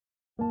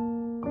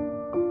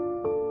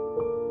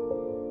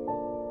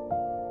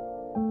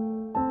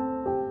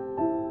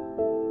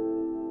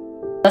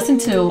lesson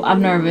 2.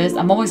 I'm nervous.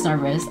 I'm always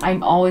nervous.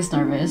 I'm always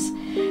nervous.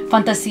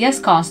 Fantasia is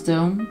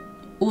costume.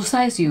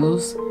 Usa is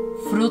use.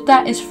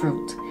 Fruta is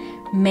fruit.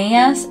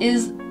 Meias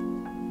is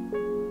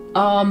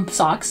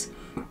socks.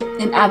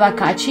 And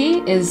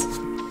abacachi is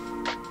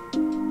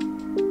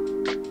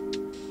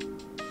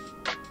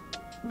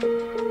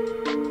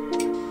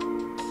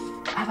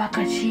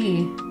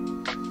abacachi.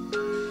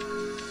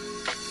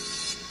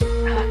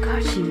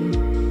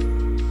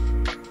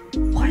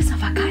 What is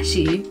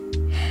abacachi?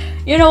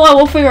 You know what?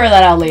 We'll figure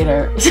that out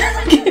later.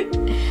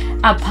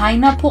 A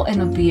pineapple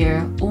and a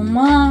beer.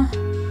 Uma.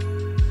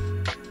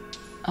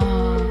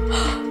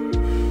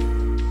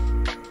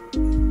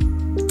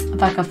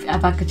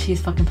 Abacachi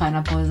is fucking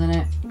pineapple, isn't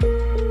it?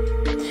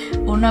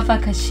 Una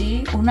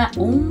abacachi. Uma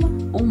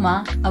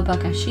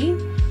abacachi.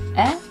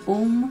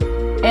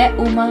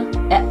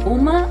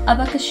 Uma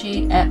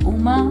abacaxi é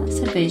uma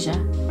cerveja.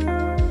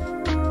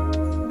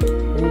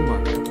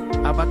 Uma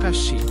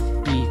abacaxi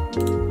e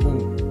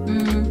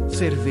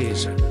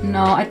cerveja.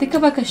 No, I think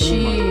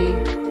abacaxi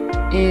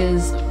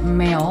is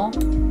male.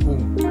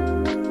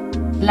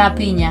 La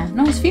piña.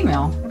 No, it's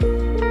female.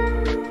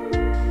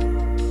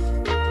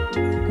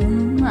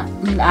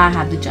 I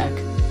have to check.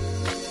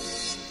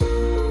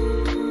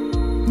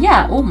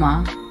 Yeah,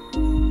 uma.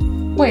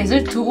 Wait, is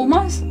there 2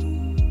 umas?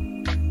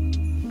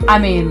 I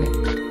mean,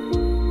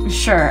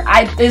 sure.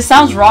 It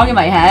sounds wrong in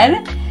my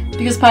head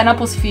because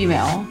pineapple's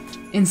female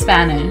in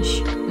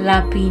Spanish.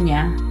 La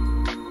piña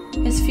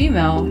is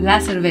female. La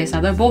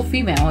cerveza. They're both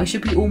female. It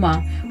should be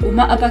uma.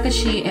 Uma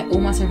abacaxi and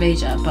uma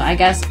cerveja. But I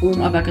guess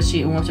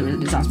abacaxi, uma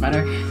cerveja sounds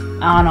better.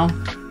 I don't know.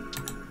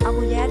 A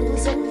mulher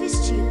usa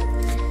vestido.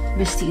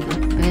 Vestido.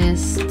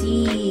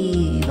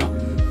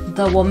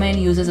 The woman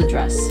uses a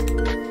dress.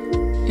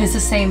 It's the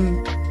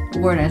same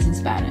word as in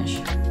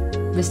Spanish.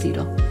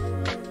 Vestido.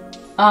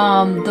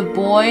 The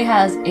boy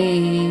has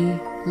a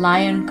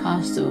lion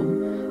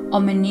costume. O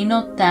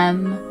menino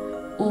tem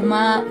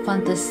uma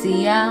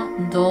fantasia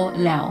do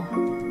leão.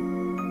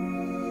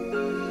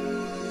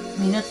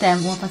 Menino tem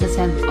uma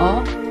fantasia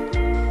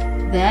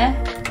de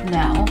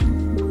leão.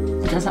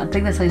 I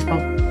think that's how you spell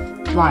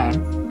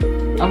lion.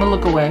 I'm gonna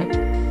look away.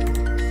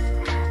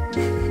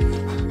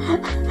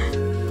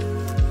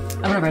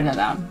 I'm gonna write that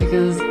down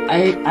because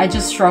I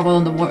just struggled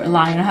on the word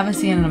lion. I haven't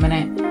seen it in a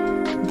minute.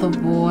 The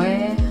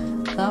boy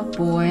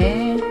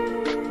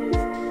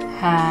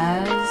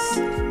has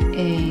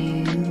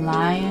a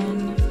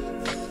lion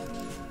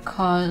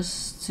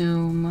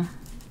costume.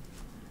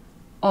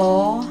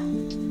 O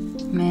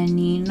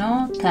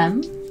menino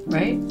tem,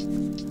 right?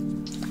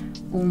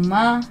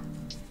 Uma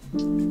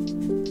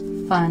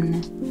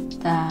fantasia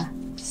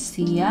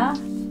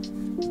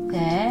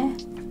de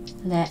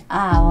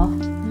leão.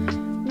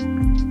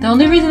 The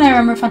only reason I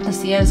remember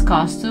fantasia as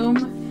costume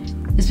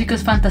is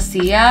because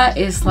fantasia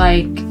is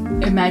like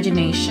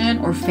imagination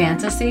or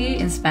fantasy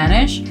in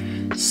Spanish.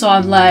 So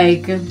I'm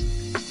like,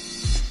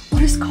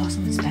 what is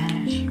costume in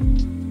Spanish?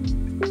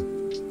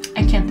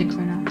 I can't think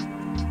right now.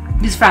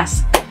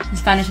 Disfraz. In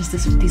Spanish is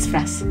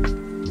disfraz.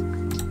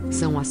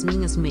 São as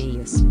minhas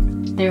meias.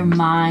 They're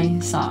my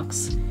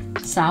socks.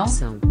 São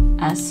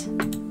as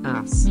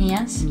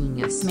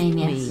minhas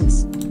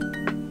meias.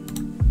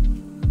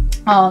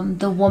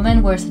 The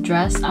woman wears a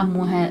dress. A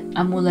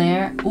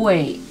mulher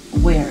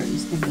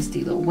wears the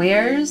vestido.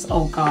 Wears?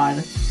 Oh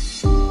God.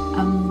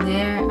 A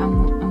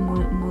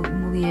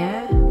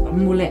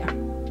mulher.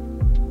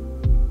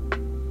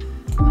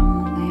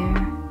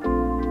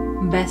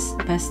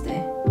 Beste.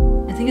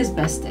 I think it's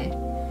beste.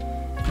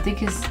 I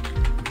think it's.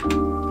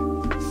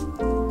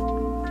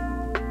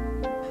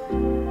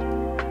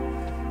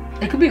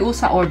 It could be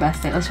ulsa or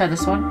beste. Let's try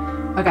this one.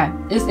 Okay.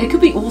 It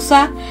could be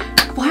ulsa.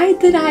 Why?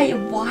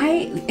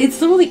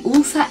 It's literally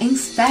ulsa in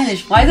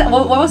Spanish. Why is that?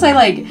 What was I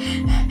like?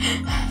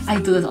 I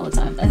do this all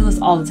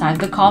the time.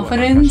 The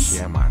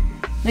confidence.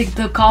 Like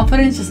the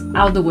confidence is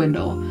out the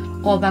window.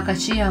 O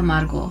abacaxi é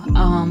amargo.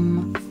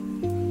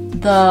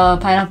 The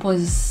pineapple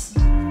is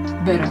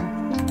bitter.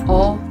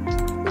 O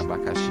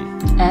abacaxi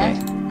é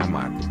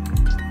amargo.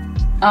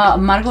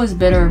 Amargo is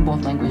bitter in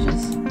both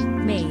languages.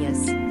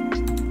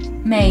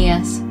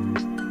 Meias.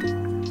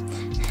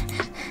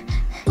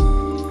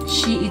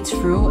 She eats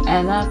fruit.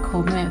 Ela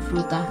come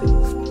fruta.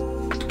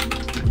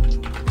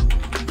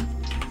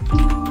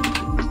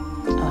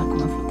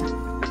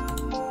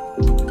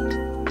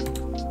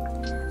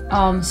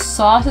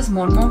 Sauce is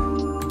molho.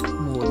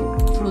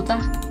 Fruta.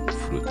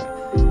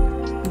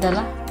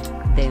 Dela.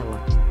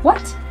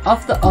 What?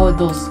 Of the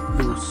those.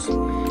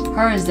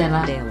 Her is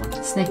dela.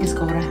 Snake is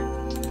cobra.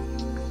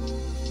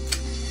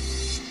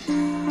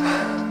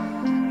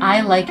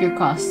 I like your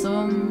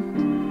costume.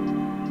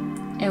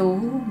 Eu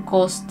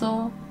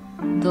gosto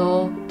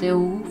do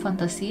teu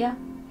fantasia.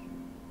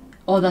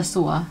 Ou da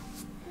sua.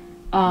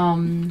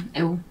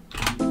 Eu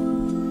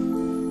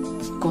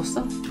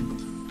gosto.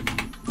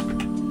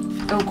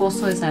 Eu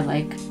gosto is I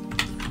like.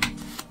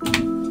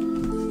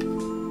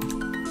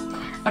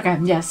 Okay,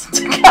 yes.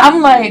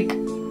 I'm like,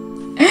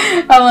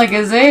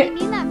 is it?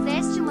 Menina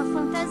veste uma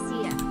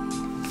fantasia.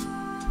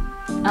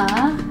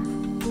 A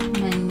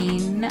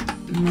menina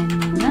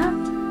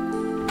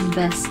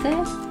veste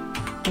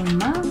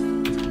una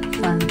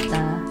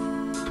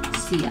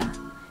fantasía.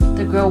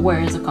 The girl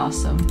wears a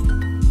costume.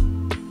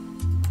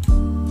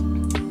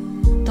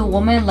 The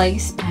woman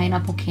likes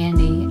pineapple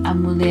candy. A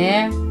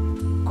mulher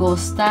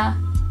gosta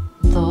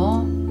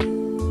do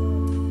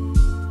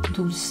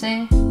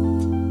dulce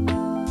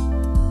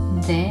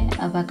de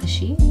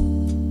abacaxi.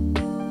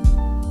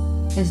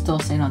 It's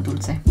dulce, not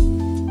dulce.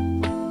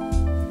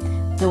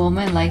 The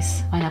woman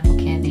likes pineapple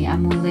candy. A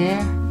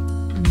mulher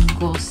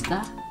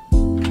gosta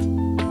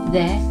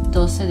de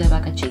dulce de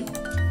abacaxi.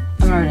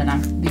 I'm gonna write it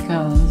down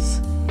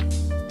because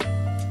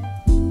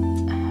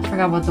I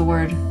forgot what the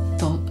word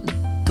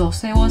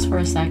dulce was for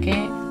a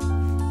second.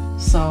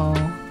 So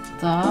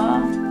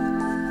the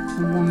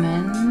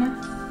woman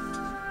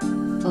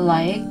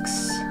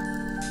likes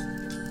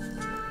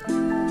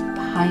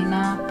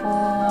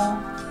pineapple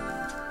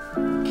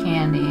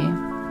candy.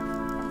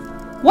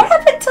 What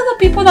happened to the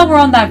people that were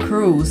on that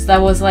cruise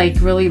that was like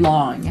really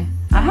long?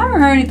 I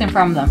haven't heard anything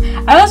from them.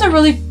 I know it's a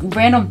really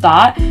random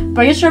thought,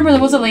 but I just remember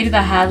there was a lady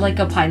that had like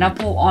a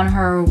pineapple on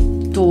her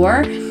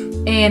door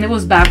and it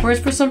was backwards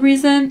for some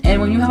reason. And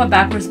when you have a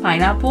backwards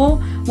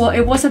pineapple, well,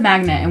 it was a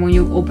magnet, and when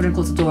you open and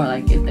close the door,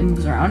 like it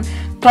moves around.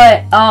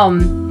 But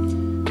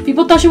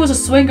people thought she was a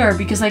swinger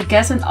because I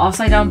guess an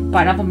upside down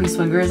pineapple means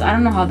swingers. I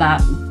don't know how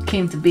that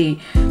came to be,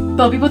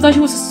 but people thought she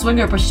was a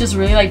swinger, but she just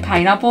really liked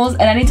pineapples.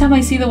 And anytime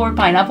I see the word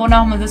pineapple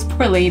now, I'm like, this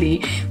poor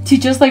lady, she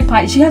just like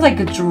she had like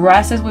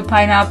dresses with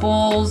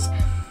pineapples.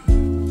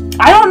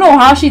 I don't know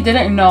how she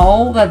didn't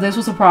know that this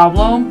was a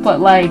problem, but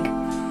like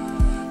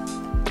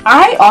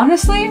I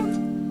honestly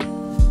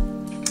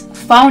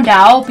found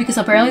out because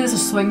apparently there's a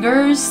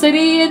swingers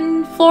city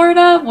in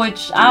Florida,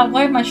 which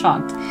why am I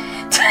shocked?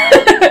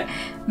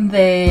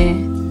 De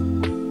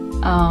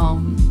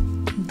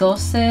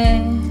dulce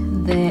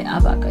de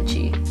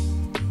abacaxi.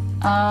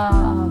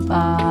 Abacaxi.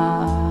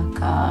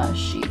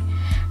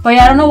 But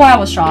yeah, I don't know why I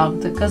was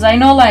shocked, because I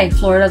know like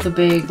Florida's a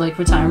big like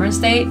retirement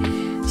state,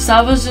 so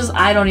I was just,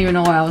 I don't even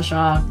know why I was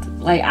shocked.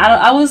 Like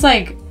I was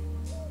like,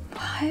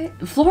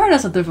 what?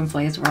 Florida's a different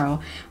place, bro.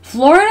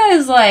 Florida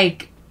is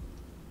like,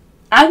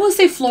 I would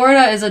say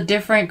Florida is a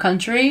different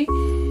country,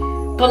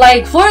 but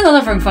like Florida's a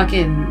different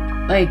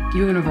fucking like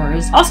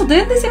universe. Also,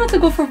 didn't they say not to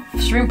go for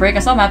spring break? I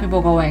saw mad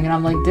people going, and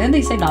I'm like, didn't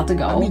they say not to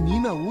go? A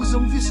menina usa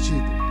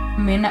vestido.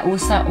 Menina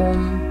usa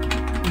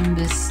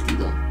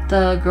vestido.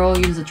 The girl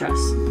uses a dress.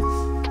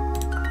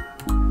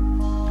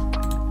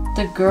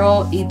 The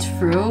girl eats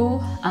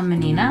fruit. A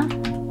menina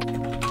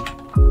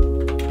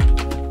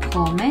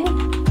come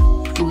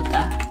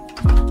fruta.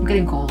 I'm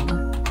getting cold.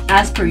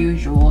 As per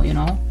usual, you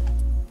know.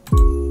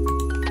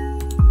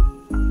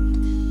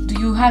 Do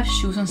you have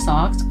shoes and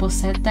socks?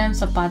 Você tem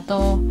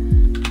sapato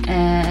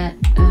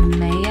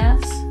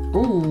meias?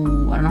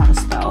 Ooh, I don't know how to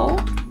spell.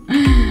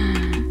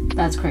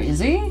 That's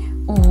crazy.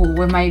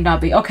 Ooh, it might not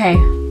be. Okay.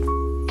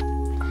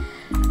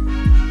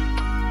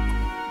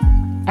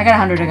 I got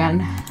 100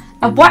 again.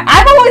 What?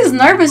 I'm always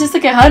nervous just to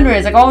get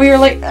hundreds. Like over here,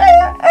 like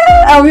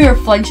over here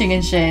flinching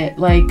and shit.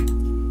 Like,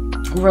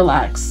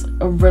 relax.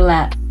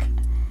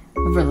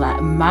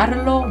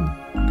 Marlo,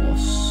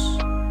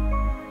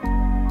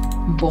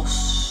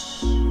 boss.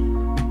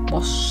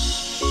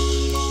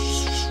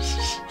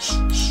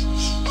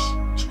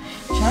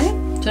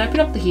 Should I put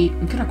up the heat?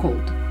 I'm kind of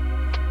cold.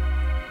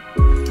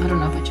 I don't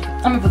know if I should.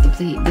 I'm gonna put up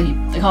the heat.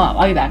 Hold on,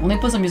 I'll be back. Let me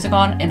put some music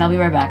on and I'll be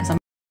right back.